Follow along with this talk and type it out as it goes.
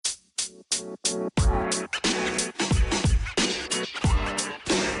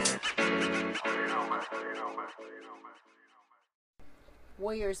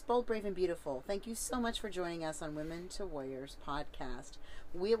Warriors, bold, brave, and beautiful. Thank you so much for joining us on Women to Warriors podcast.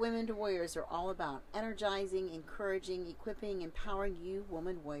 We at Women to Warriors are all about energizing, encouraging, equipping, empowering you,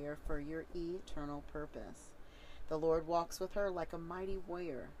 woman warrior, for your eternal purpose. The Lord walks with her like a mighty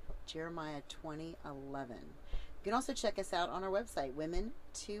warrior. Jeremiah 20:11. You can also check us out on our website,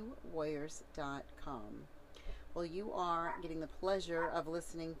 women2warriors.com. Well, you are getting the pleasure of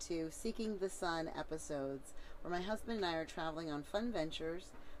listening to Seeking the Sun episodes, where my husband and I are traveling on fun ventures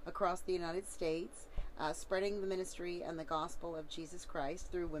across the United States, spreading the ministry and the gospel of Jesus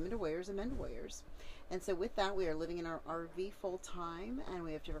Christ through Women to Warriors and Men to Warriors. And so with that, we are living in our RV full time, and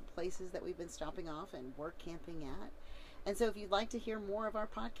we have different places that we've been stopping off and work camping at. And so if you'd like to hear more of our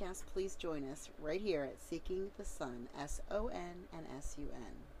podcast, please join us right here at Seeking the Sun, SON and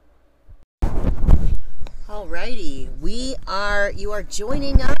SUN. Alrighty, you are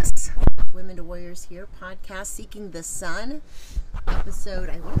joining us, Women to Warriors here, podcast Seeking the Sun, episode,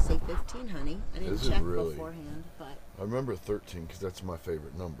 I want to say 15, honey. I didn't check beforehand, but I remember 13 because that's my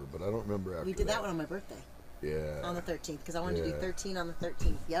favorite number, but I don't remember after we did that one on my birthday. Yeah. On the 13th, because I wanted to do 13 on the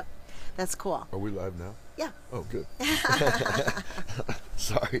 13th. Yep, that's cool. Are we live now? Yeah. Oh, good.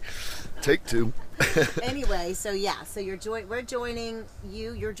 Sorry. Take two. Anyway, so we're joining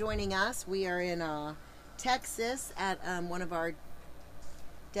you. You're joining us. We are in Texas at one of our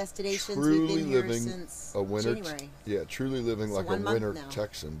destinations. We've been here since January. Yeah, truly living like a winter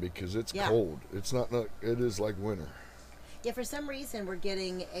Texan because it's cold. It's not. It is like winter. Yeah, for some reason we're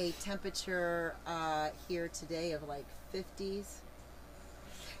getting a temperature here today of like 50s.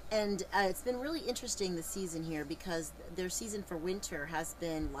 And it's been really interesting this season here because their season for winter has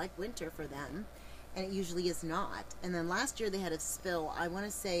been like winter for them, and it usually is not. And then last year they had a spill, I want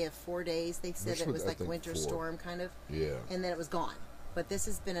to say of 4 days. They said it was like a winter storm kind of. Yeah. And then it was gone. But this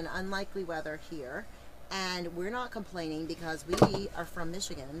has been an unlikely weather here. And we're not complaining because we are from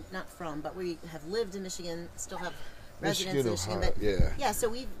Michigan. Not from, but we have lived in Michigan, still have residence in Michigan. But yeah, so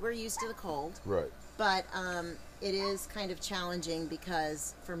we're used to the cold. Right. But it is kind of challenging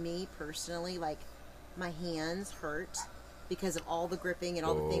because for me personally, like my hands hurt because of all the gripping and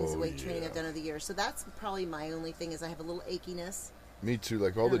all the things, the weight training I've done over the years. So that's probably my only thing is I have a little achiness. Me too.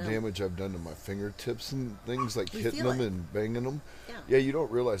 Like all the damage I've done to my fingertips and things, like hitting them and banging them. Yeah, you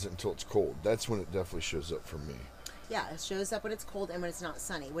don't realize it until it's cold. That's when it definitely shows up for me. Yeah, it shows up when it's cold and when it's not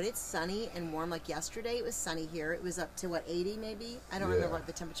sunny. When it's sunny and warm, like yesterday, it was sunny here. It was up to, 80 maybe? I don't remember what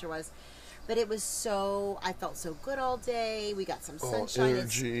the temperature was. But it was I felt so good all day. We got some sunshine.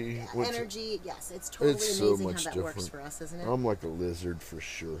 Energy. Energy, yes. It's totally amazing how that works for us, isn't it? I'm like a lizard for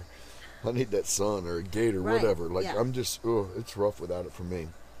sure. I need that sun or a gate or whatever. Like, I'm just, it's rough without it for me.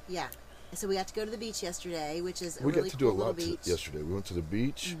 Yeah. So we got to go to the beach yesterday, which is a really cool beach. We got to do a lot yesterday. We went to the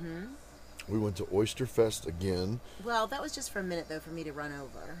beach. Mm-hmm. We went to Oyster Fest again. Well, that was just for a minute, though, for me to run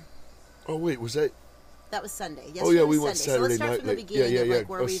over. Oh, wait, was that? That was Sunday. Yesterday we went Saturday night. So let's start from the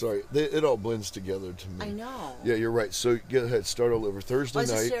beginning sorry. It all blends together to me. I know. Yeah, you're right. So go ahead, start all over. Thursday night.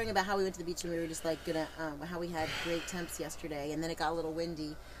 I was just sharing about how we went to the beach and we were just like gonna, how we had great temps yesterday, and then it got a little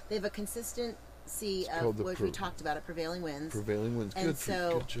windy. They have a consistency of what we talked about it, prevailing winds. Prevailing winds. And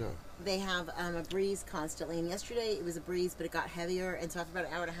good job. They have a breeze constantly, and yesterday it was a breeze, but it got heavier, and so after about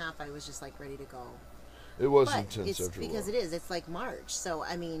an hour and a half, I was just like ready to go. It was intense after a while. Because it is. It's like March, so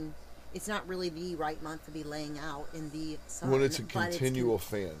I mean. It's not really the right month to be laying out in the sun. When it's a continual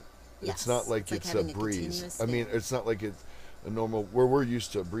fan. Yes, it's not like it's a breeze. I mean, it's not like it's a normal, where we're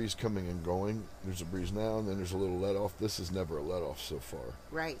used to a breeze coming and going. There's a breeze now, and then there's a little let-off. This is never a let-off so far.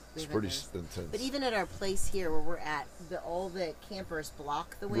 Right. It's pretty intense. But even at our place here where we're at, all the campers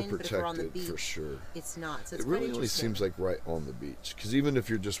block the wind, but if we're on the beach, for sure. It's not. So it's really only seems like right on the beach. Because even if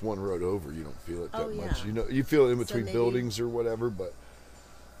you're just one road over, you don't feel it that much. You know, you feel it in between buildings or whatever, but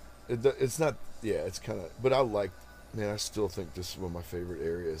it's not, it's kind of, but I still think this is one of my favorite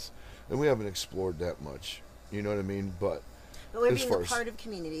areas. And we haven't explored that much, you know what I mean? But we're being a part of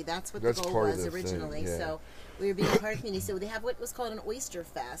community. That's what the goal was originally. So we were being a part of community. So they have what was called an Oyster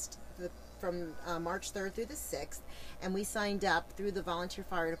Fest from March 3rd through the 6th. And we signed up through the volunteer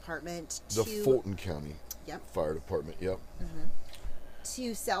fire department the Fulton County Fire Department,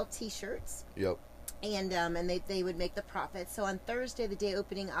 to sell T-shirts. Yep. And they would make the profit. So on Thursday, the day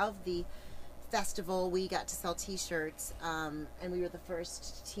opening of the festival, we got to sell T-shirts, and we were the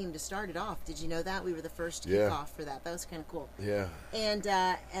first team to start it off. Did you know that? We were the first kickoff for that. That was kind of cool. Yeah. And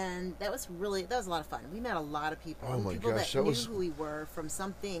that was a lot of fun. We met a lot of people. Oh my people gosh, that knew who we were from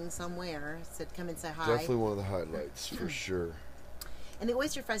somewhere. Said, "Come and say hi." Definitely one of the highlights for sure. And the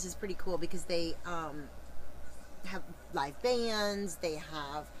Oyster Fest is pretty cool because they have live bands. They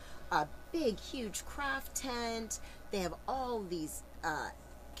have a big, huge craft tent. They have all these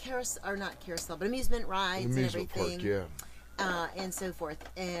amusement rides and everything. Park, yeah. And so forth.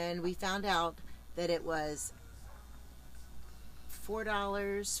 And we found out that it was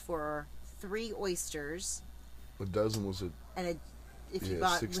 $4 for 3 oysters. A dozen was it? And if you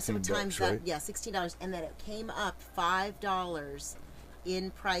bought with some times that, right? Yeah, $16, and that it came up $5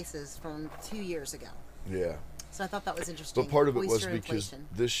 in prices from 2 years ago. Yeah. So I thought that was interesting. But part of it was because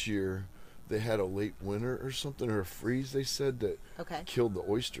this year they had a late winter or something, or a freeze, they said, that killed the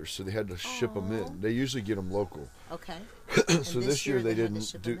oysters, so they had to ship them in. They usually get them local. Okay. So this year they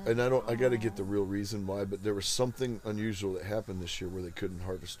didn't do, and I got to get the real reason why, but there was something unusual that happened this year where they couldn't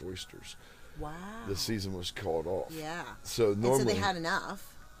harvest oysters. Wow. The season was called off. Yeah. So normally, and so they had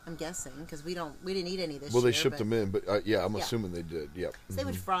enough, I'm guessing, because we didn't eat any this year. Well, they shipped them in, but I'm assuming they did. Yep. So they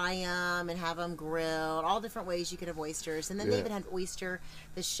would fry them and have them grilled, all different ways you could have oysters, and then they even had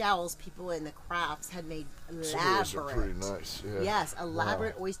the shells. People in the crafts had made elaborate. Those are pretty nice. Yeah. Yes,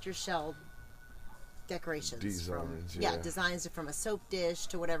 elaborate oyster shell decorations. Designs. Designs from a soap dish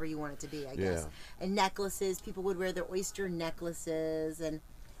to whatever you want it to be, I guess. And necklaces. People would wear their oyster necklaces, and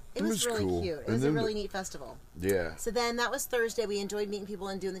it was really cool. cute. It was a really neat festival. Yeah. So then that was Thursday. We enjoyed meeting people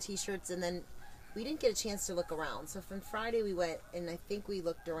and doing the T-shirts, and then we didn't get a chance to look around. So from Friday we went, and I think we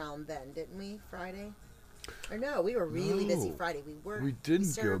looked around then, didn't we? Friday? Or no, we were really busy Friday. We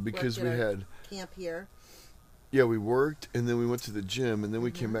didn't go because we had camp here. Yeah, we worked, and then we went to the gym, and then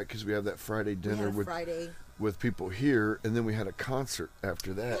we came back because we have that Friday dinner with people here, and then we had a concert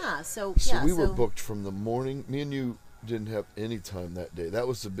after that. Yeah, so we were booked from the morning. Me and you didn't have any time that day. That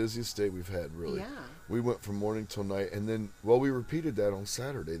was the busiest day we've had, really. Yeah. We went from morning till night, and then, we repeated that on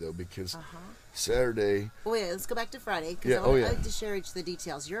Saturday, though, because Saturday... Well, wait, let's go back to Friday, because I like to share each of the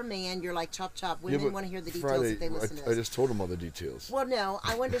details. You're a man, you're like chop chop. Women want to hear the details Friday, if they listen to this. I just told them all the details. Well, no,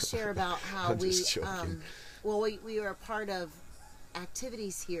 I wanted to share about how we were a part of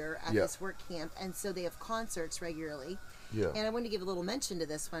activities here at this work camp, and so they have concerts regularly. Yeah. And I wanted to give a little mention to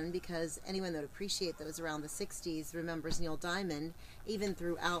this one because anyone that would appreciate that was around the 60s remembers Neil Diamond, even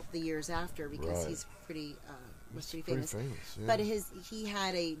throughout the years after, because he's pretty famous. Yeah. But he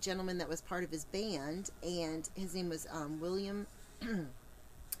had a gentleman that was part of his band, and his name was William,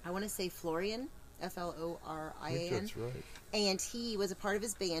 I want to say Florian, Florian. I think that's right. And he was a part of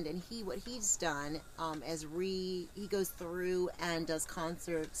his band, and what he's done he goes through and does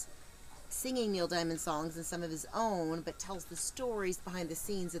concerts singing Neil Diamond songs and some of his own, but tells the stories behind the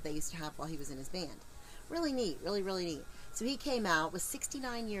scenes that they used to have while he was in his band. Really neat, really, really neat. So he came out, was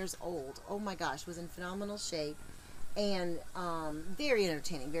 69 years old. Oh my gosh, was in phenomenal shape, and very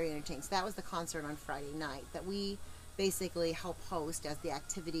entertaining, very entertaining. So that was the concert on Friday night that we basically help host as the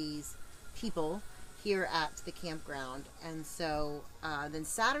activities people here at the campground. And so then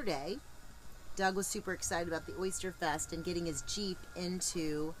Saturday, Doug was super excited about the Oyster Fest and getting his Jeep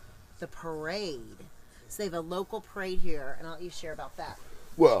into the parade. So they have a local parade here, and I'll let you share about that.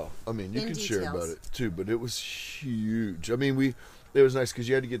 Well, I mean, you can share about it too, but it was huge. I mean, it was nice because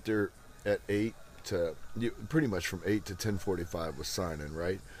you had to get there at 8 to pretty much from 8 to 10:45 was sign-in,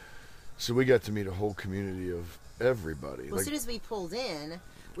 right? So we got to meet a whole community of everybody. Well, as soon as we pulled in,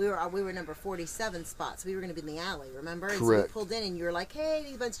 we were number 47 spots. We were going to be in the alley, remember? And correct. So we pulled in, and you were like, "Hey,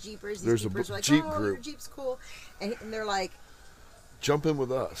 these bunch of Jeepers." There's Jeepers a like, Jeep "Oh, group. Your Jeep's cool," and they're like, "Jump in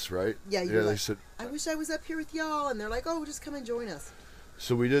with us, right?" Yeah, they like, said, "I wish I was up here with y'all," and they're like, "Oh, just come and join us."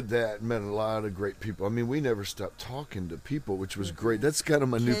 So we did that and met a lot of great people. I mean, we never stopped talking to people, which was great. That's kind of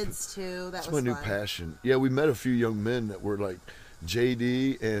my kids too. That's my new passion. Yeah, we met a few young men that were like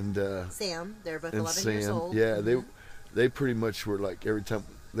JD and Sam. They're both and 11 Sam. years old. Yeah, they pretty much were like every time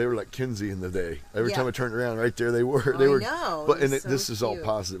they were like Kinsey in the day. Every time I turned around, right there they were. They were. Know. But this is all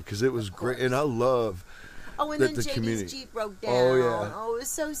positive because it was great, and I love. Oh, and then JD's Jeep broke down. Oh, yeah. Oh, it was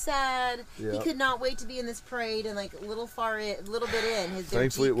so sad. Yeah. He could not wait to be in this parade, and like a little bit in.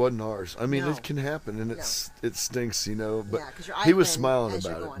 Thankfully, Jeep, it wasn't ours. I mean, it can happen, and it stinks, you know. But yeah, he was smiling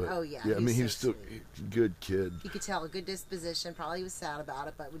about it. But, oh, yeah. I mean, he was still a good kid. You could tell a good disposition. Probably was sad about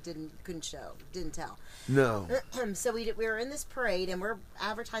it, but couldn't tell. No. So we were in this parade, and we're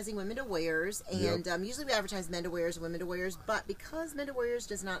advertising Women to Wears, and usually we advertise Men to Wears and Women to Wears, but because Men to Wears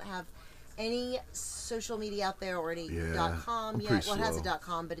does not have any social media out there or any .com yet. Well, it has a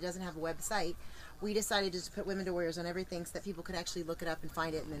 .com, but it doesn't have a website. We decided to just put Women to Wears on everything so that people could actually look it up and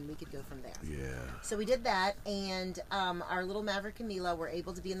find it, and then we could go from there. Yeah. So we did that, and our little Maverick and Mila were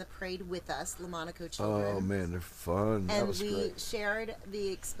able to be in the parade with us, LaMonaco children. Oh, man, they're fun. And we shared the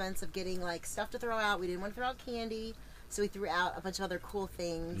expense of getting, like, stuff to throw out. We didn't want to throw out candy. So we threw out a bunch of other cool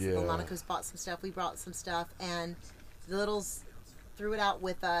things. Yeah. The Monaco's bought some stuff. We brought some stuff, and the littles threw it out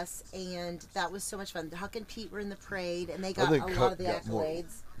with us, and that was so much fun. Huck and Pete were in the parade, and they got a lot of the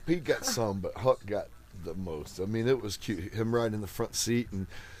accolades. Pete got some, but Huck got the most. I mean, it was cute. Him riding in the front seat, and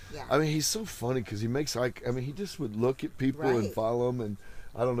I mean, he's so funny because he makes he just would look at people and follow them, and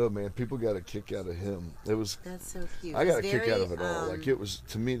I don't know, man. People got a kick out of him. That's so cute. I got a kick out of it all. Like, it was,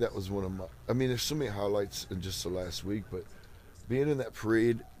 to me, that was one of my. I mean, there's so many highlights in just the last week, but being in that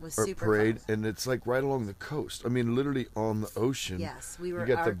parade, fun. And it's like right along the coast. I mean, literally on the ocean. Yes, we were.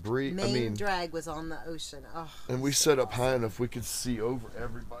 You got our the main drag was on the ocean. Oh, and we set up high enough we could see over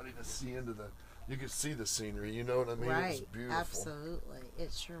everybody to see into the. You could see the scenery. You know what I mean? Right. It was beautiful. Absolutely,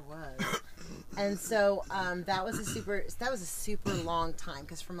 it sure was. And so that was a super long time,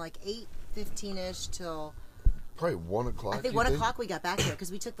 because from like 8:15ish till probably 1 o'clock. I think 1 o'clock we got back there,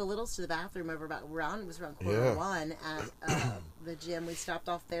 because we took the littles to the bathroom over around 1:15 at the gym. We stopped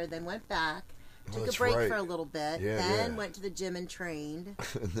off there, then went back, took a break for a little bit, then went to the gym and trained,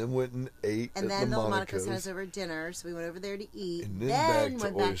 and then went and ate. And then the Monaco's had us over dinner, so we went over there to eat, and then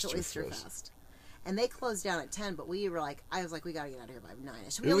went back to Oyster Fest. And they closed down at 10, but we were like, I was like, we got to get out of here by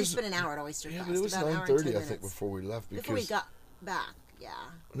 9ish. We only spent an hour at Oyster Fest. But it was 9:30, I think, before we left. Before we got back,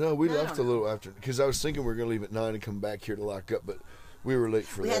 No, we left a little after, because I was thinking we were going to leave at 9 and come back here to lock up, but we were late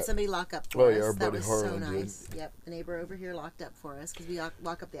for that. We had somebody lock up for us. Our buddy Harlan so nice. did. Yep, the neighbor over here locked up for us, because we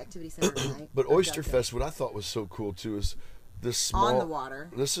lock up the activity center tonight. But Oyster Fest, what I thought was so cool, too, is this small... On the water.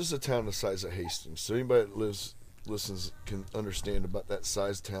 This is a town the size of Hastings, so anybody that listens can understand about that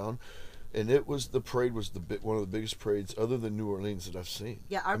size town. And the parade was one of the biggest parades other than New Orleans that I've seen.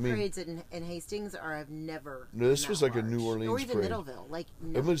 Yeah, our parades in Hastings have never. No, this was like a New Orleans or even parade. Middleville.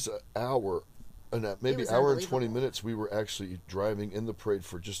 It was an hour, maybe hour and 20 minutes. We were actually driving in the parade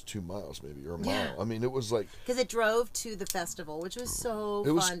for just 2 miles, maybe, or a mile. I mean, it was like, because it drove to the festival, which was so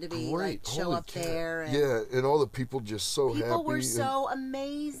fun to be show up there. And and all the people just so happy. People were so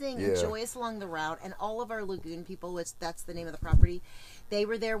amazing and joyous along the route, and all of our lagoon people, which that's the name of the property. They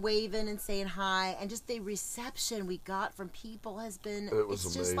were there waving and saying hi, and just the reception we got from people has been. It was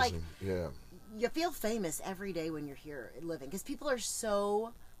it's amazing. Just like, you feel famous every day when you're here living, because people are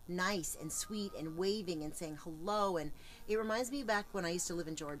so nice and sweet and waving and saying hello, and it reminds me back when I used to live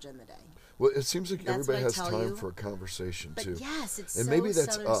in Georgia in the day. Well, it seems like everybody has time for a conversation too. Yes, it's and so maybe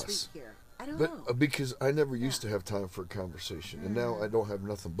that's southern us. sweet here. I don't know. Because I never used to have time for a conversation, and now I don't have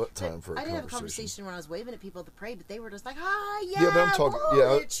nothing but time for a conversation. I didn't have a conversation when I was waving at people at the parade, but they were just like, "Hi, but I'm talking,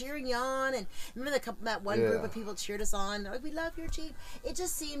 they're cheering you on." And remember that one group of people cheered us on. They're like, "We love your Jeep." It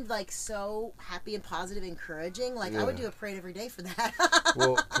just seemed like so happy and positive, encouraging. Like I would do a parade every day for that.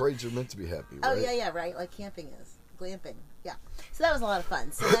 Well, parades are meant to be happy, right? Oh right. Like camping is. Glamping, so that was a lot of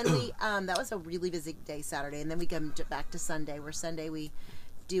fun. So then we that was a really busy day Saturday, and then we come back to Sunday, where Sunday we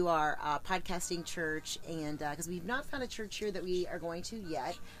do our podcasting church, and because we've not found a church here that we are going to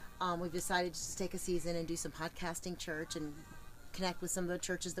yet, we've decided to take a season and do some podcasting church and connect with some of the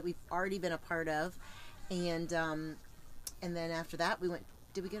churches that we've already been a part of, and then after that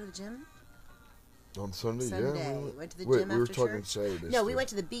did we go to the gym? On Sunday, we went to the gym after church. We were talking Saturday. No, we went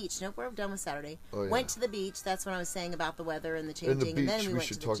to the beach. Nope, we're done with Saturday. Went to the beach. That's when I was saying about the weather and the changing. And the beach, and then we went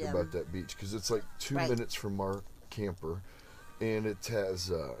should to the talk gym. about that beach, because it's like 2 minutes from our camper, and it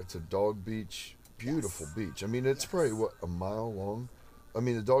has it's a dog beach, beautiful beach. I mean, it's probably a mile long. I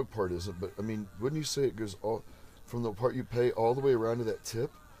mean, the dog part isn't, but I mean, wouldn't you say it goes all from the part you pay all the way around to that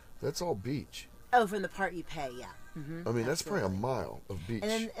tip? That's all beach. Oh, from the part you pay, yeah. Mm-hmm, I mean, that's probably a mile of beach.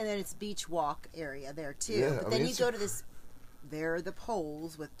 And then it's beach walk area there too. Yeah, but then you go to this. There are the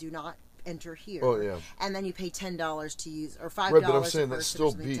poles with "Do not enter here." Oh yeah. And then you pay $10 to use, or $5. Right, but I'm saying that's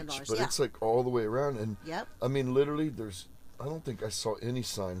still beach, $10. but it's like all the way around. And yep. I mean, literally, I don't think I saw any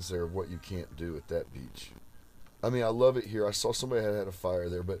signs there of what you can't do at that beach. I mean, I love it here. I saw somebody had a fire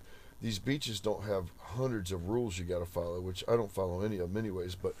there, but these beaches don't have hundreds of rules you got to follow, which I don't follow any of them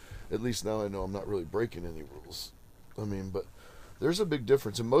anyways. But at least now I know I'm not really breaking any rules. I mean, but there's a big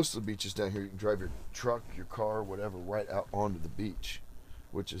difference. In most of the beaches down here, you can drive your truck, your car, whatever, right out onto the beach,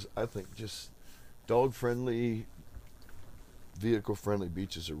 which is, I think, just dog-friendly, vehicle-friendly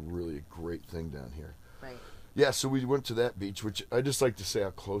beaches are really a great thing down here. Right. Yeah, so we went to that beach, which I just like to say how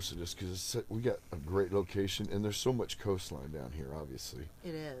close it is, because we got a great location, and there's so much coastline down here, obviously.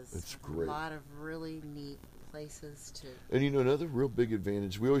 It is. It's great. A lot of really neat places to... And, another real big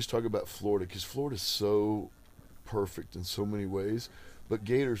advantage, we always talk about Florida, because Florida's so perfect in so many ways, but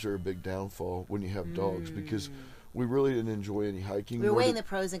gators are a big downfall when you have dogs, because we really didn't enjoy any hiking. We're weighing the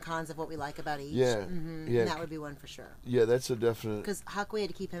pros and cons of what we like about each. Yeah, yeah. And that would be one for sure. Yeah, that's a definite. Because Huck, we had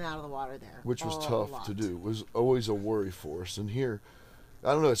to keep him out of the water there, which was tough to do. It was always a worry for us. And here,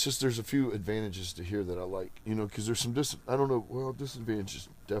 I don't know. It's just there's a few advantages to here that I like. You know, because there's some I don't know. Well, disadvantages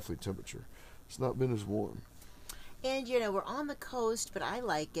definitely temperature. It's not been as warm. And, you know, we're on the coast, but I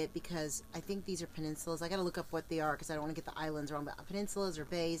like it because I think these are peninsulas. I got to look up what they are because I don't want to get the islands wrong, but peninsulas or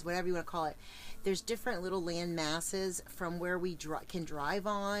bays, whatever you want to call it. There's different little land masses from where we can drive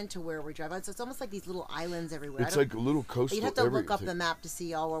on to where we drive on. So it's almost like these little islands everywhere. It's like a little coastal. You'd have to look up the map to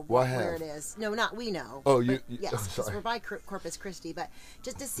see all where it is. No, not we know. Oh, yes, because we're by Corpus Christi, but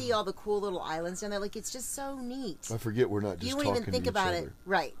just to see all the cool little islands down there, like it's just so neat. I forget we're not just you wouldn't even think about it,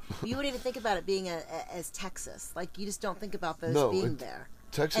 right? You wouldn't even think about it being as Texas. Like you just don't think about those being there.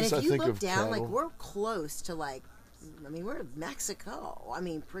 Texas, and if you look down, like we're close to I mean, we're in Mexico. I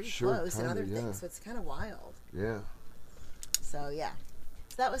mean, pretty close and other things. So it's kind of wild. Yeah. So yeah,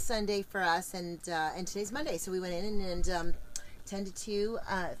 so that was Sunday for us, and today's Monday. So we went in and 10 to 2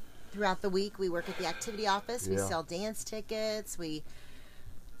 throughout the week. We work at the activity office. We sell dance tickets. We,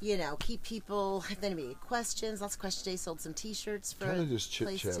 keep people. If anybody had questions, lots of questions today. Sold some T-shirts for kind of just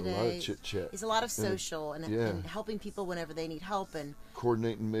chit chat. A lot of chit chat. It's a lot of social and helping people whenever they need help and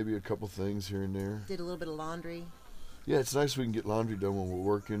coordinating maybe a couple things here and there. Did a little bit of laundry. Yeah, it's nice we can get laundry done when we're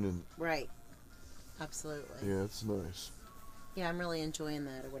working and. Right. Absolutely. Yeah, it's nice. Yeah, I'm really enjoying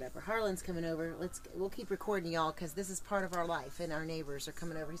that or whatever. Harlan's coming over. We'll keep recording y'all because this is part of our life and our neighbors are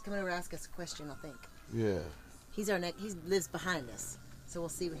coming over. He's coming over to ask us a question, I think. Yeah. He lives behind us, so we'll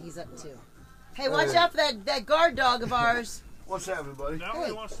see what he's up to. Hey, watch out for that guard dog of ours. What's happening, buddy?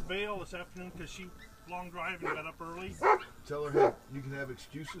 Natalie wants to bail this afternoon because she long drive and got up early. Tell her, hey, you can have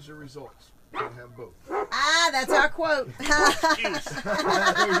excuses or results. You can have both. Ah, that's our quote. Excuse.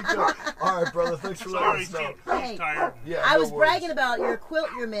 There you go. All right, brother. Thanks for letting us know. Hey, tired. Yeah, I was bragging about your quilt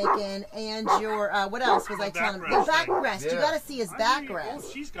you're making and your, what else was I telling him? The backrest. You got to see his backrest. Oh,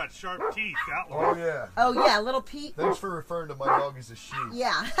 she's got sharp teeth. That Oh, one. yeah. Oh, yeah, little Pete. Thanks for referring to my dog as a she.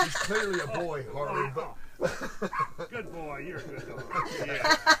 Yeah. He's clearly a boy, Harlan. But Good boy. You're a good dog.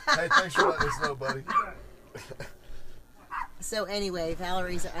 Yeah. Hey, thanks for letting us know, buddy. So anyway,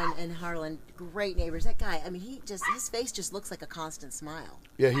 Valerie's and Harlan, great neighbors. That guy, I mean, his face just looks like a constant smile.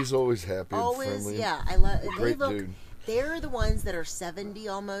 Yeah, he's always happy and always, friendly. yeah. I love. Great dude. They're the ones that are 70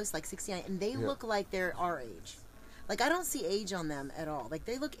 almost, like 69, and they look like they're our age. Like I don't see age on them at all. Like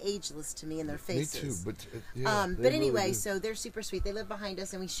they look ageless to me in their faces. Me too, but anyway, really so they're super sweet. They live behind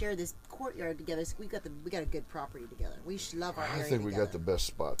us, and we share this courtyard together. So we got a good property together. We love our area. I think we together. got the best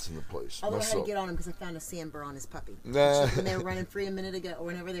spots in the place. Although I had to get on him because I found a sandburr on his puppy. Nah. When they were running free a minute ago, or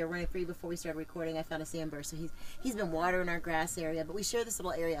whenever they were running free before we started recording, I found a sandburr. So he's been watering our grass area, but we share this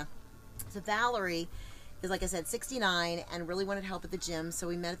little area. So Valerie is, like I said, 69 and really wanted help at the gym. So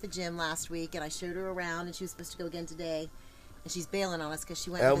we met at the gym last week, and I showed her around, and she was supposed to go again today. And she's bailing on us because she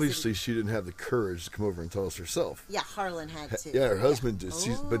went. Obviously, she didn't have the courage to come over and tell us herself. Yeah, Harlan had to. Yeah, her husband did.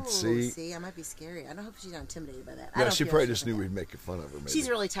 But see, I might be scary. I don't hope she's not intimidated by that. No, she probably just knew we'd make fun of her. Maybe. She's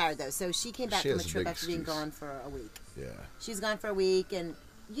really tired though, so she came back from a trip after being gone for a week. Yeah, she's gone for a week, and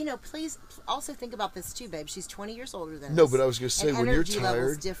please also think about this too, babe. She's 20 years older than us. No, but I was going to say, when you're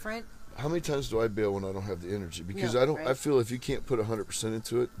tired, different. How many times do I bail when I don't have the energy? Because I feel if you can't put 100%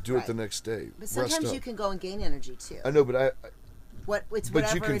 into it, do it the next day. But sometimes you can go and gain energy too. I know, but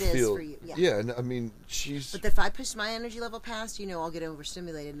whatever it is for you. Yeah, and I mean, she's. But if I push my energy level past, I'll get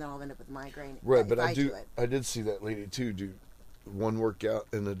overstimulated and then I'll end up with migraine. Right, but I did see that lady too do one workout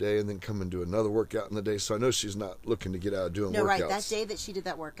in a day and then come and do another workout in the day. So I know she's not looking to get out doing workouts. No, right. That day that she did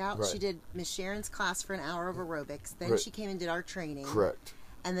that workout, she did Miss Sharon's class for an hour of aerobics. Then she came and did our training. Correct.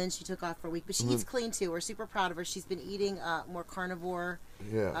 And then she took off for a week. But she eats clean too. We're super proud of her. She's been eating more carnivore.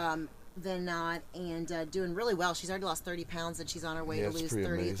 Yeah. Than not, and doing really well. She's already lost 30 pounds, and she's on her way to lose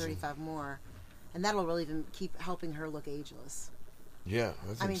 30 or 35 more. And that'll really even keep helping her look ageless. Yeah,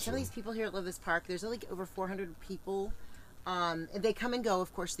 I mean, some of these people here at Live This Park, there's like over 400 people. They come and go,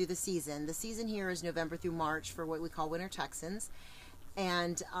 of course, through the season. The season here is November through March for what we call Winter Texans.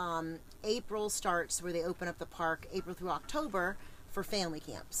 And April starts where they open up the park, April through October, for family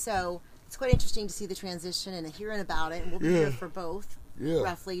camp. So it's quite interesting to see the transition and hearing about it. And we'll be here for both. Yeah.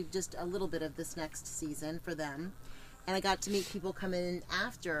 Roughly just a little bit of this next season for them. And I got to meet people coming in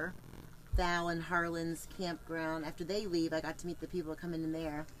after Val and Harlan's campground. After they leave, I got to meet the people that come in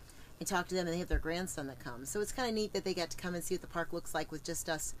there and talk to them, and they have their grandson that comes. So it's kind of neat that they get to come and see what the park looks like with just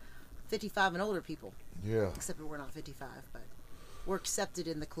us 55 and older people. Yeah. Except that we're not 55, but we're accepted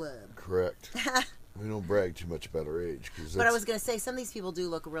in the club. Correct. We don't brag too much about our age. But I was going to say, some of these people do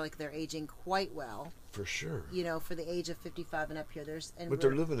look really like they're aging quite well. For sure. You know, for the age of 55 and up here. But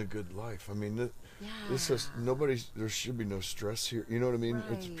they're living a good life. I mean, this is there should be no stress here. You know what I mean?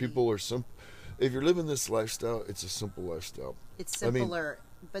 Right. It's, people are simple. If you're living this lifestyle, it's a simple lifestyle. It's simpler.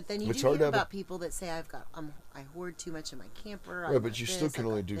 But then you do hear about people that say, I hoard too much in my camper. Right, but you still can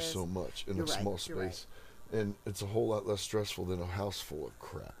only do so much in a small space. Right. And it's a whole lot less stressful than a house full of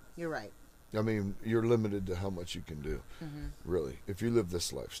crap. You're right. I mean, you're limited to how much you can do, really, if you live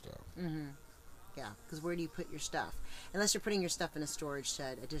this lifestyle. Mm-hmm. Yeah, because where do you put your stuff? Unless you're putting your stuff in a storage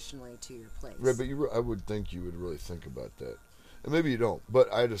shed additionally to your place. Right, but I would think you would really think about that. And maybe you don't,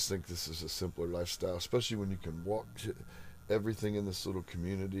 but I just think this is a simpler lifestyle, especially when you can walk to everything in this little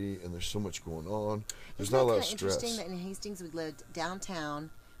community and there's so much going on. There's not a lot of stress. Interesting that in Hastings we lived downtown,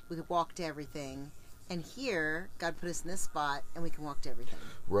 we could walk to everything, and here God put us in this spot and we can walk to everything.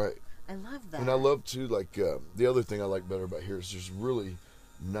 Right. I love that. And I love too, like the other thing I like better about here is there's really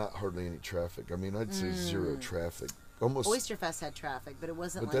not hardly any traffic. I mean, I'd say zero traffic. Almost. Oyster Fest had traffic, but it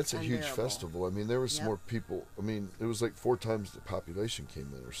wasn't. But that's a huge festival. I mean, there was more people. I mean, it was like 4 times the population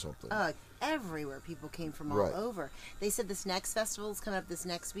came in or something. Everywhere people came from all over. They said this next festival is coming up this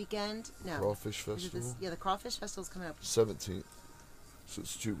next weekend. No, Crawfish Festival. The Crawfish Festival is coming up 17th. So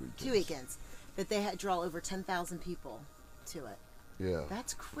it's 2 weekends. 2 weekends, but they draw over 10,000 people to it. Yeah.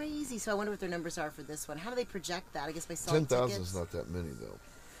 That's crazy. So I wonder what their numbers are for this one. How do they project that? I guess by selling 10,000 is not that many, though.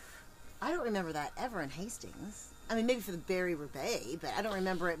 I don't remember that ever in Hastings. I mean, maybe for the Barry Rebay, but I don't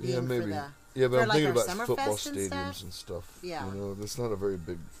remember it being for the... Yeah, but I'm like thinking about Summer football Fest stadiums and stuff. Yeah. You know, that's not a very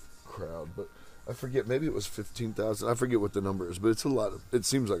big crowd, but I forget. Maybe it was 15,000. I forget what the number is, but it's a lot of... It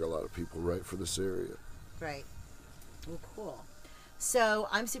seems like a lot of people, right, for this area. Right. Well, cool. So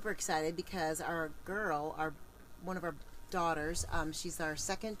I'm super excited because one of our daughters, she's our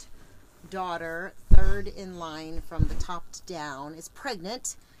second daughter, third in line from the top to down, is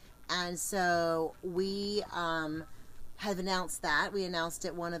pregnant. And so we have announced that. We announced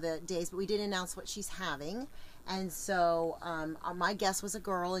it one of the days, but we didn't announce what she's having. And so my guess was a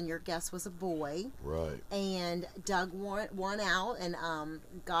girl and your guess was a boy. Right. And Doug won out, and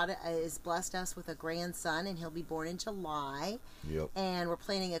God has blessed us with a grandson, and he'll be born in July. Yep. And we're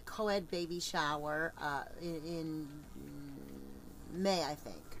planning a co-ed baby shower in May, I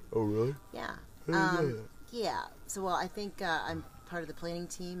think. Oh, really? Yeah. Yeah. So, I think I'm part of the planning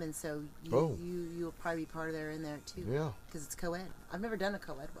team, and so you'll probably be part of in there too. Yeah. Because it's co-ed. I've never done a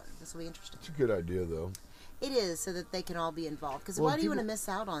co-ed one. This will be interesting. It's a good idea, though. It is, so that they can all be involved. Because why do you want to miss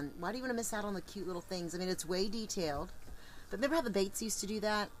out on? Why do you want to miss out on the cute little things? I mean, it's way detailed. But remember how the Bates used to do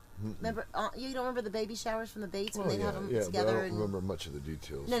that? Remember, you don't remember the baby showers from the Bates when they'd have them together? But I don't remember much of the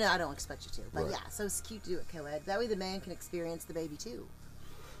details. No, I don't expect you to. But so it's cute to do it co-ed. That way the man can experience the baby too.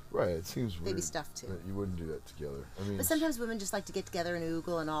 Right, it seems weird. Baby stuff too. You wouldn't do that together. I mean, but sometimes women just like to get together and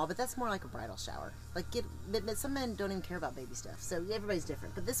oogle and all. But that's more like a bridal shower. But some men don't even care about baby stuff. So everybody's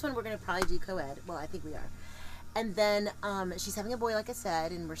different. But this one we're going to probably do co-ed. Well, I think we are. And then she's having a boy, like I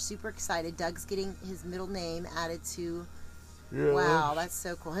said, and we're super excited. Doug's getting his middle name added to. Yeah, wow, that's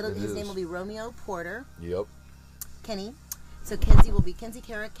so cool. His name will be Romeo Porter. Yep. Kenny. So Kenzie will be Kenzie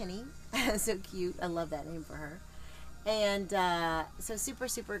Kara Kenny. So cute. I love that name for her. And so super,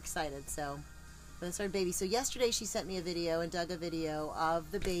 super excited. So that's our baby. So yesterday she sent me a video and Doug a video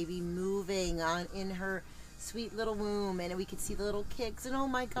of the baby moving in her sweet little womb, and we could see the little kicks. And oh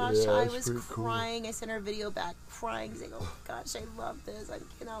my gosh, I was crying. Cool. I sent her a video back crying, saying, "Oh my gosh, I love this. I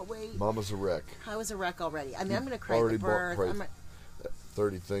cannot wait." Mama's a wreck. I was a wreck already. I mean, I'm going to cry at the birth. Already bought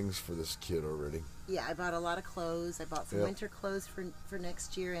 30 things for this kid already. Yeah, I bought a lot of clothes. I bought some winter clothes for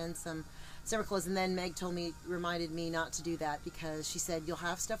next year and some summer clothes. And then Meg reminded me not to do that because she said, you'll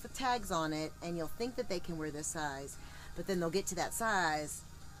have stuff with tags on it and you'll think that they can wear this size. But then they'll get to that size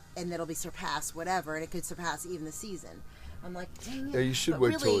and it'll be surpassed whatever, and it could surpass even the season. I'm like, dang it. Yeah, you should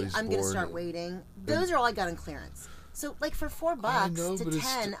wait till he's I'm going to start waiting. Those are all I got on clearance. So, like, for $4 to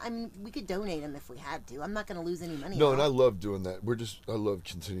 10, I mean, we could donate them if we had to. I'm not going to lose any money. No, and I love doing that. I love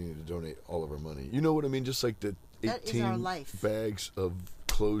continuing to donate all of our money. You know what I mean? Just like the 18 bags of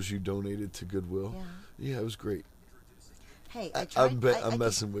clothes you donated to Goodwill. Yeah, it was great. Hey, I'm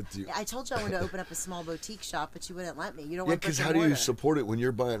messing with you. I told you I wanted to open up a small boutique shop, but you wouldn't let me. You don't want because how do you support it when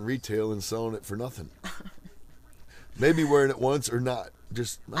you're buying retail and selling it for nothing? Maybe wearing it once or not.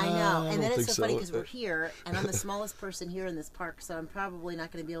 I know, and then it's so funny because we're here, and I'm the smallest person here in this park, so I'm probably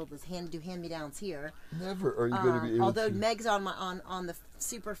not going to be able to do hand-me-downs here. Never are you going to be able although Meg's on the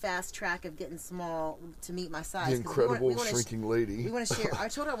super fast track of getting small to meet my size. The incredible shrinking lady. We want to share. I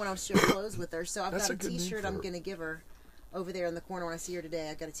told her I want to share clothes with her, so I've got a T-shirt I'm going to give her over there in the corner when I see her today.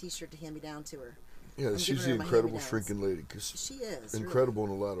 I've got a T-shirt to hand me down to her. Yeah, she's the incredible shrinking lady. Cause she is incredible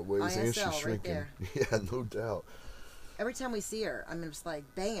in a lot of ways, ISL, and she's shrinking. Right yeah, no doubt. Every time we see her, I'm just like,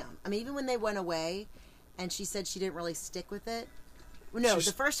 bam. I mean, even when they went away, and she said she didn't really stick with it. No,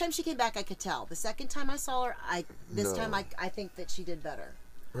 the first time she came back, I could tell. The second time I saw her, I think that she did better.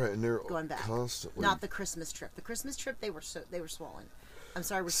 Right, and they're going back constantly. Not the Christmas trip. The Christmas trip, they were swollen. I'm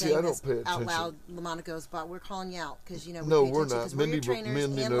sorry, we're saying this out loud, Monaco's, but we're calling you out because we no, pay we're attention not. we're your trainers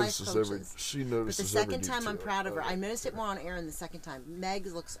and life coaches. She notices. But the second time, I'm proud of her. I noticed it more on Erin the second time. Meg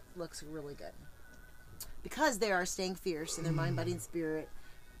looks really good because they are staying fierce in their mind, body, and spirit,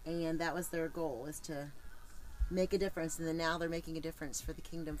 and that was their goal, is to make a difference. And then now they're making a difference for the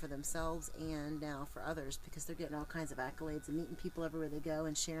kingdom, for themselves, and now for others, because they're getting all kinds of accolades and meeting people everywhere they go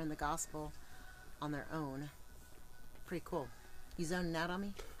and sharing the gospel on their own. Pretty cool. You zoning out on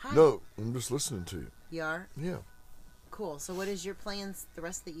me? Hi. No, I'm just listening to you. You are? Yeah. Cool. So what is your plans the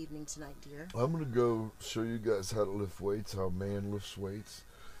rest of the evening tonight, dear? I'm going to go show you guys how to lift weights, how a man lifts weights.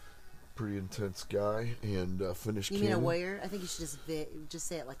 Pretty intense guy, and finish You mean a warrior? I think you should just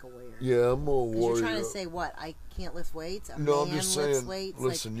say it like a warrior. Yeah, I'm a warrior. You're trying to say what? I can't lift weights? No, I'm just saying, weights?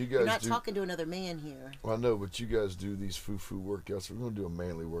 listen, you guys you're not talking to another man here. I know, but you guys do these foo-foo workouts. We're going to do a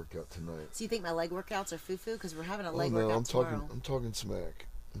manly workout tonight. So you think my leg workouts are foo-foo? Because we're having a leg workout tomorrow. I'm talking smack.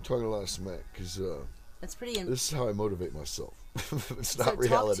 I'm talking a lot of smack, because that's pretty. This is how I motivate myself. It's not reality.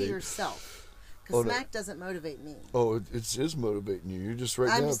 Talk to yourself. Because smack doesn't motivate me. Oh, it is motivating you. You're just I'm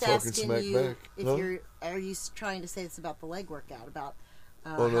now just talking smack back. If are you trying to say it's about the leg workout, about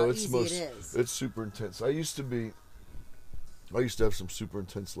oh, no, how easy it is? It's super intense. I used to have some super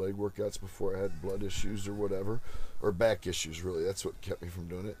intense leg workouts before I had blood issues or whatever, or back issues. Really, that's what kept me from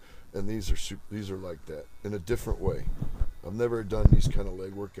doing it. And these are like that in a different way. I've never done these kind of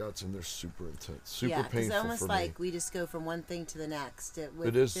leg workouts, and they're super intense, super painful it's almost for like me. we just go from one thing to the next. It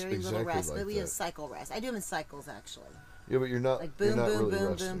is very exactly little rest, like but we that. have cycle rest. I do them in cycles, actually. Yeah, but you're not like boom, you're not boom, really boom,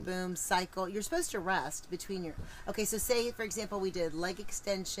 resting. boom, boom, cycle. You're supposed to rest between your. Okay, so say for example we did leg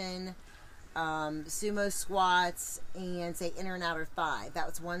extension, sumo squats, and say inner and outer thigh. That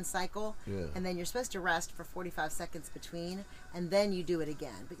was one cycle. Yeah. And then you're supposed to rest for 45 seconds between, and then you do it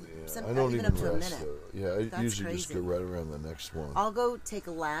again. But I don't even up to rest, a minute. though. Yeah, That's I usually crazy. just go right around the next one. I'll go take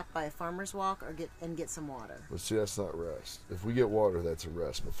a lap by a farmer's walk or get some water. But see, that's not rest. If we get water, that's a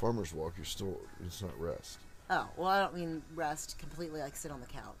rest. But farmer's walk, it's not rest. Oh, well, I don't mean rest completely, like sit on the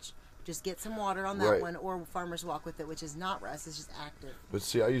couch. Just get some water on that one, or farmer's walk with it, which is not rest, it's just active. But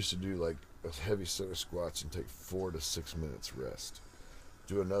see, I used to do like a heavy set of squats and take 4 to 6 minutes rest.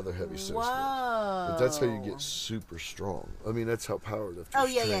 Do another heavy set of squats. But that's how you get super strong. I mean, that's how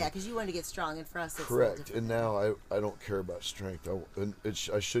powerlifters yeah, because you wanted to get strong, and for us it's correct. And now I don't care about strength.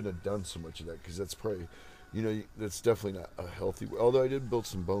 I shouldn't have done so much of that, because that's probably, that's definitely not a healthy way. Although I did build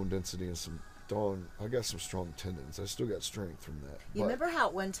some bone density and I got some strong tendons. I still got strength from that. You remember how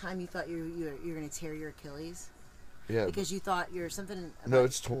at one time you thought you were going to tear your Achilles? Yeah. Because you thought you're something... No,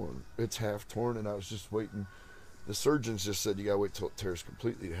 it's torn. It's half torn, and I was just waiting. The surgeons just said you got to wait till it tears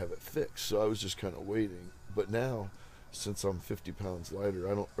completely to have it fixed. So I was just kind of waiting. But now, since I'm 50 pounds lighter,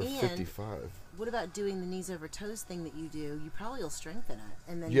 55. What about doing the knees over toes thing that you do? You probably will strengthen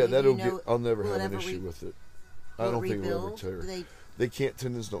it. And then I'll never have an issue with it. I don't think it'll ever tear. They can't,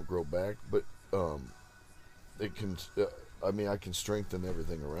 tendons don't grow back, but it can. I can strengthen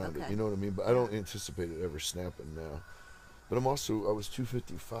everything around it. You know what I mean? But I don't anticipate it ever snapping now. But I was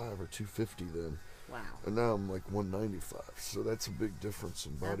 255 or 250 then. Wow. And now I'm like 195. So that's a big difference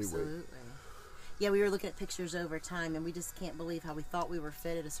in body weight. Yeah, we were looking at pictures over time, and we just can't believe how we thought we were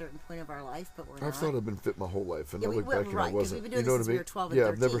fit at a certain point of our life, but we're not. I thought I've been fit my whole life, and I look back and I wasn't. We've been doing this since we were 12 and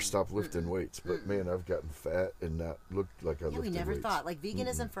 13. I've never stopped lifting weights, but man, I've gotten fat and not looked like I lifted weights. We never thought. Like,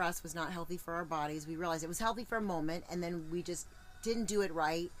 veganism for us was not healthy for our bodies. We realized it was healthy for a moment, and then we just didn't do it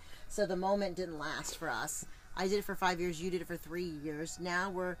right, so the moment didn't last for us. I did it for 5 years, you did it for 3 years. Now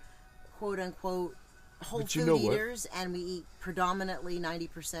we're, quote-unquote, whole food eaters, and we eat predominantly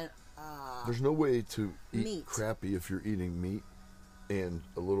 90%. There's no way to eat meat. crappy if you're eating meat and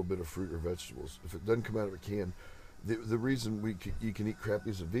a little bit of fruit or vegetables. If it doesn't come out of a can, the reason you can eat crappy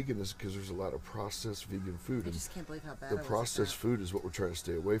as a vegan is because there's a lot of processed vegan food. I just can't believe how bad the processed food is what we're trying to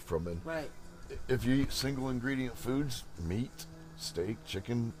stay away from. And if you eat single ingredient foods, meat, steak,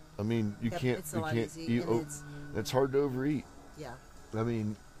 chicken, I mean, you can't eat oat. It's hard to overeat. Yeah. I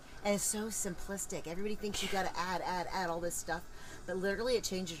mean, and it's so simplistic. Everybody thinks you got to add all this stuff, but literally it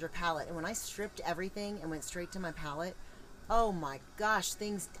changes your palate. And when I stripped everything and went straight to my palate, oh my gosh,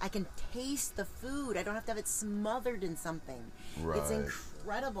 I can taste the food. I don't have to have it smothered in something. Right. It's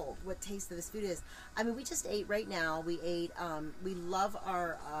incredible what taste of this food is. I mean, we just ate right now. We ate, we love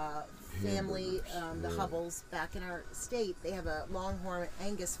our family, Hamburgers, the yeah. Hubbles, back in our state, they have a Longhorn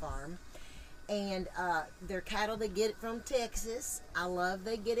Angus farm. And their cattle, they get it from Texas. I love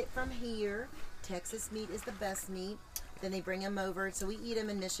they get it from here. Texas meat is the best meat. Then they bring them over. So we eat them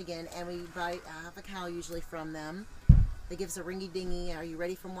in Michigan, and we buy half a cow usually from them. They give us a ringy-dingy, are you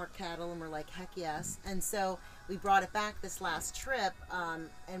ready for more cattle? And we're like, heck yes. And so we brought it back this last trip,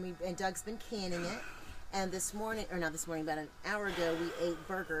 and Doug's been canning it. And this morning, or not this morning, about an hour ago, we ate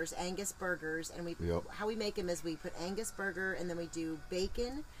burgers, Angus burgers. And how we make them is we put Angus burger, and then we do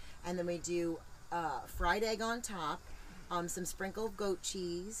bacon, and then we do fried egg on top, some sprinkled goat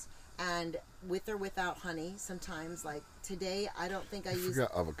cheese, and with or without honey. Sometimes, like today, I don't think I used.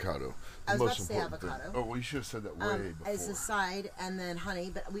 Forgot avocado. I was The about most to say important thing. avocado. Oh, well, you should have said that way before. As a side, and then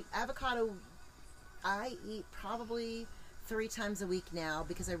honey. But avocado, I eat probably 3 times a week now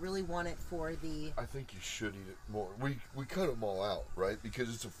because I really want it for the. I think you should eat it more. We cut them all out, right?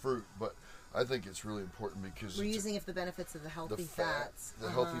 Because it's a fruit, but I think it's really important because We're using it for the benefits of the healthy fats.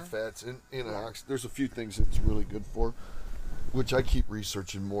 The healthy fats, and there's a few things it's really good for, which I keep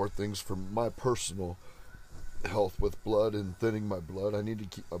researching more things for my personal health with blood and thinning my blood. I need to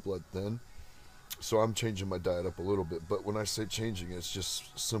keep my blood thin, so I'm changing my diet up a little bit. But when I say changing, it's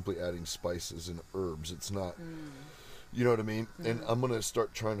just simply adding spices and herbs. It's not, you know what I mean? And I'm gonna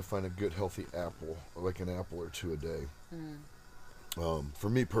start trying to find a good healthy apple, like an apple or 2 a day. For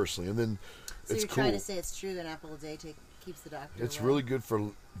me personally, and then So it's you're cool. trying to say it's true that an apple a day keeps the doctor It's away. really good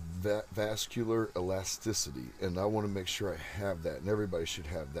for vascular elasticity, and I want to make sure I have that, and everybody should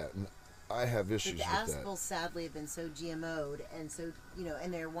have that. And I have But issues the with apples sadly have been so GMO'd, and so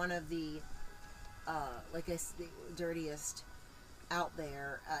and they're one of the the dirtiest out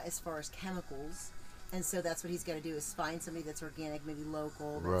there as far as chemicals. And so that's what he's got to do is find somebody that's organic, maybe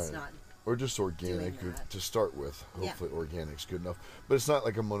local, that's Right. not. or just organic doing that. to start with. Yeah. Hopefully, organic's good enough. But it's not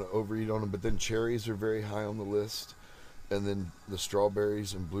like I'm going to overeat on them. But then cherries are very high on the list, and then the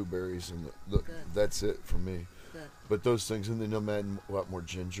strawberries and blueberries, and Good. that's it for me. Good. But those things, and then I'm adding a lot more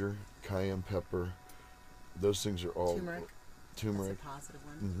ginger, cayenne pepper. Those things are all Turmeric. turmeric. That's a positive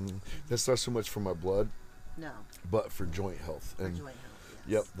one. That's not so much for my blood, No, but for joint health. for And joint health.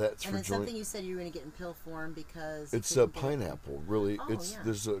 Yes. yep, that's And for then joint. something you said you were going to get in pill form because It's you a couldn't get it. pineapple, really. Oh, It's yeah.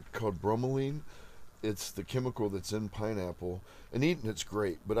 there's a called bromelain. It's the chemical that's in pineapple, and eating it's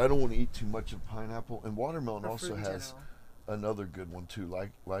great. But I don't want to eat too much of pineapple. And watermelon Or also fruit in has general. another good one too,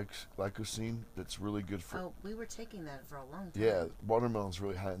 like glycosine. That's really good for. Oh, we were taking that for a long time. Yeah, watermelon's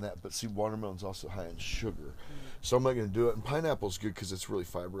really high in that. But see, watermelon's also high in sugar, so I'm not going to do it. And pineapple's good because it's really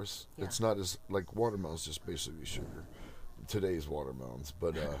fibrous. Yeah. It's not as like watermelon's just basically sugar. Today's watermelons,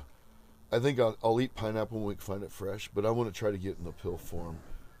 but I think I'll eat pineapple when we can find it fresh. But I want to try to get in the pill form.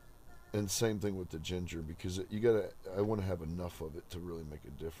 And same thing with the ginger because I want to have enough of it to really make a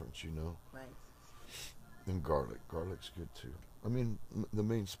difference, Right. And garlic's good too. I mean, the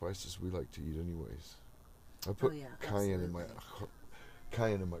main spices we like to eat anyways. I put yeah, cayenne in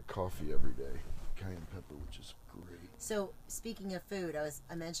absolutely. my coffee every day. Cayenne pepper, which is great. So speaking of food,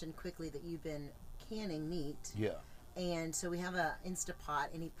 I mentioned quickly that you've been canning meat. Yeah. And so we have a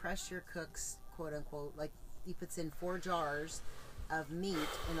Instapot, and he pressure cooks, quote unquote, like he puts in 4 jars of meat.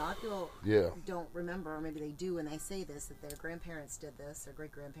 And a lot of people don't remember, or maybe they do when they say this, that their grandparents did this, their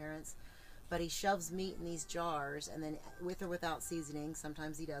great grandparents. But he shoves meat in these jars, and then with or without seasoning,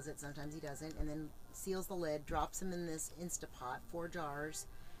 sometimes he does it, sometimes he doesn't, and then seals the lid, drops them in this Instapot, 4 jars.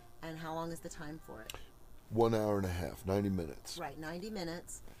 And how long is the time for it? 1 hour and a half, 90 minutes. Right, 90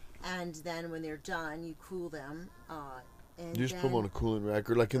 minutes. And then when they're done, you cool them. And You just put them on a cooling rack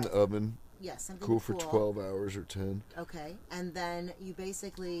or like in the oven. Yes, something Cool for 12 hours or 10. Okay, and then you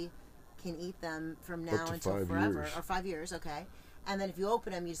basically can eat them from Up now to until 5 forever, years. or 5 years. Okay, and then if you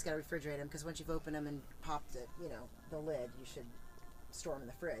open them, you just got to refrigerate them because once you've opened them and popped it, the lid, you should store them in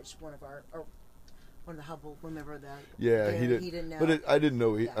the fridge. One of the Hubble, remember the He didn't know. But I didn't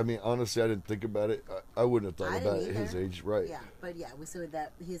know. Yeah. I mean, honestly, I didn't think about it. I wouldn't have I thought about didn't it at his either. age, right? Yeah, but yeah, we saw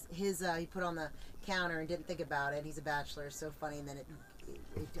that his he put on the counter and didn't think about it. He's a bachelor, it's so funny, and then it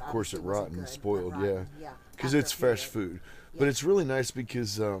Of course, it obviously wasn't rotten, good, spoiled, rotten, yeah. Because after it's a fresh period. food. But Yeah. it's really nice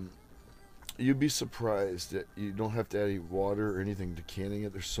because you'd be surprised that you don't have to add any water or anything to canning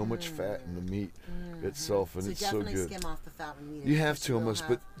it. There's so much fat in the meat itself, and So it's so definitely good. skim off the fat when you eat it. You have because to will almost, have-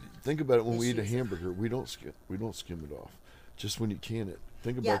 but think about it. When we eat a issues. hamburger, we don't skim it off. Just when you can it.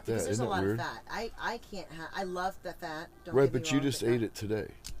 Think yeah, about because that. there's Isn't a that lot weird? of fat. I can't I love the fat. Don't Right, get me but you wrong, just but ate it today.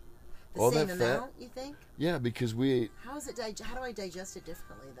 The all same that fat? amount, you think? Yeah, because we ate. How is it? How do I digest it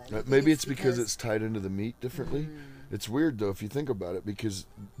differently then? You think Maybe it's because it's tied into the meat differently. Mm. It's weird though if you think about it. Because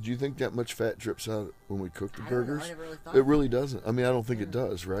do you think that much fat drips out when we cook the I don't know, burgers? I never really thought It about really it. doesn't. I mean, I don't think it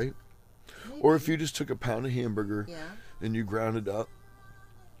does, right? Maybe. Or if you just took a pound of hamburger Yeah. and you ground it up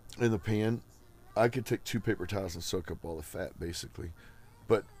in the pan, I could take 2 paper towels and soak up all the fat, basically.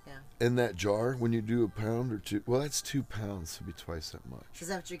 But Yeah. in that jar, when you do a pound or 2, well, that's 2 pounds, so it'd be twice that much. Is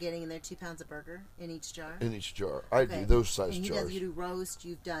that what you're getting in there? 2 pounds of burger in each jar? In each jar. I Okay. do those size And jars. You do roast,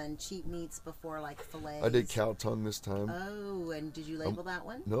 you've done cheap meats before, like fillets. I did cow tongue this time. Oh, and did you label that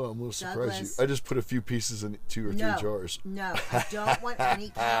one? No, I'm a little surprised Douglas. you. I just put a few pieces in 2 or 3 jars. No, I don't want any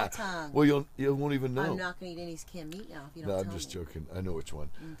cow tongue. Well, you won't even know. I'm not going to eat any canned meat now if you don't No, tell I'm just me. joking. I know which one.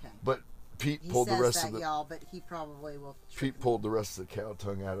 Okay. But Pete He pulled says the rest that, of the y'all, but he probably will. Pete pulled the rest of the cow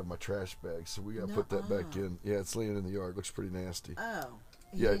tongue out of my trash bag, so we got to put that back in. Yeah, it's laying in the yard. Looks pretty nasty. Oh,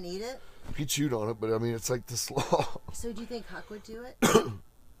 he Yeah. didn't eat it? He chewed on it, but I mean, it's like the slaw. So do you think Huck would do it?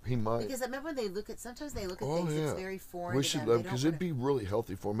 He might. Because I remember when they look at, sometimes they look at Oh, things yeah. that's very foreign We to should them. love They don't because wanna- it'd be really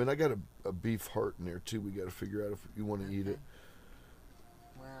healthy for him. And I got a beef heart in there too. We got to figure out if you want to eat it.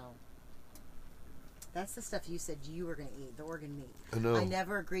 Wow. That's the stuff you said you were going to eat, the organ meat. I know. I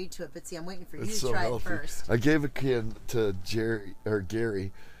never agreed to it, but see, I'm waiting for you It's to so try healthy. it first. I gave a can to Gary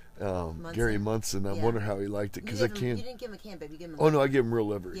Munson. I Yeah. wonder how he liked it because You I gave him- can. You didn't give him a can, baby. You gave him a Oh no, I give him real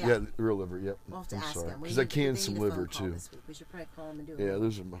liver. Yeah. Yeah, real liver. Yep. We'll have to I'm ask sorry him. because I can they some need a phone liver call too. this week. We should probably call him and do Yeah, it.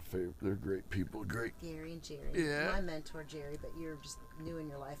 those are my favorite. They're great people. Great. Gary and Jerry. Yeah. My mentor, Jerry, but you're just new in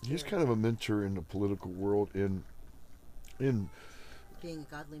your life. He's Jerry, kind of a mentor in the political world in being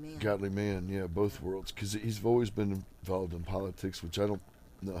a godly man. godly man. Yeah, both worlds because he's always been involved in politics, which I don't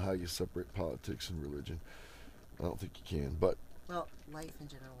know how you separate politics and religion. I don't think you can, but Well, life in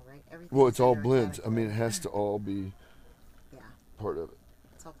general, right? Everything. well, it's all very blends. I radical. mean, it has to all be Yeah. part of it.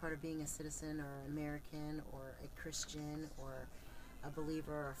 It's all part of being a citizen or an American or a Christian or a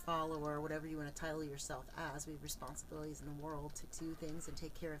believer or a follower, whatever you want to title yourself as. We have responsibilities in the world to do things and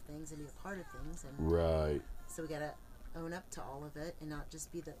take care of things and be a part of things. And Right. so we got to own up to all of it and not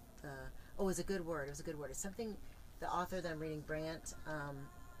just be the oh, it was a good word. It was a good word. It's something, the author that I'm reading, Brant,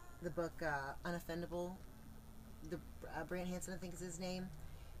 the book Unoffendable, Brant Hansen, I think is his name.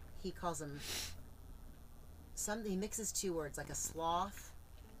 He calls him he mixes 2 words, like a sloth.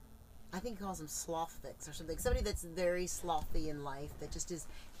 I think he calls him slothfix or something. Somebody that's very slothy in life, that just is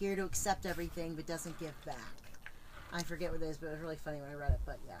here to accept everything but doesn't give back. I forget what it is, but it was really funny when I read it,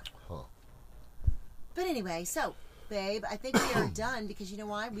 but yeah. Huh. But anyway, so, babe, I think we are done because you know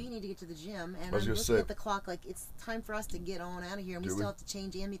why? We need to get to the gym, and I was I'm gonna looking say- at the clock like it's time for us to get on out of here, and we Do still we? have to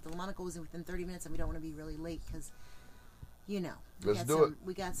change and meet the Monaco's within 30 minutes, and we don't want to be really late because, you know, Let's do it.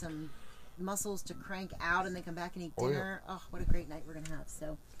 we got some muscles to crank out and then come back and eat Oh, yeah. dinner. Oh, what a great night we're going to have.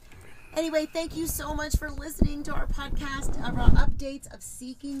 So, anyway, thank you so much for listening to our podcast about updates of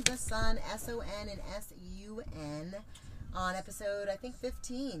Seeking the Sun, SON and SUN, on episode, I think,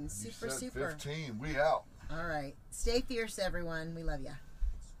 15. Super. 15. We out. All right. Stay fierce, everyone. We love ya.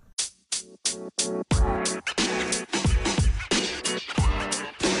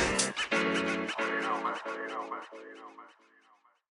 You know, man.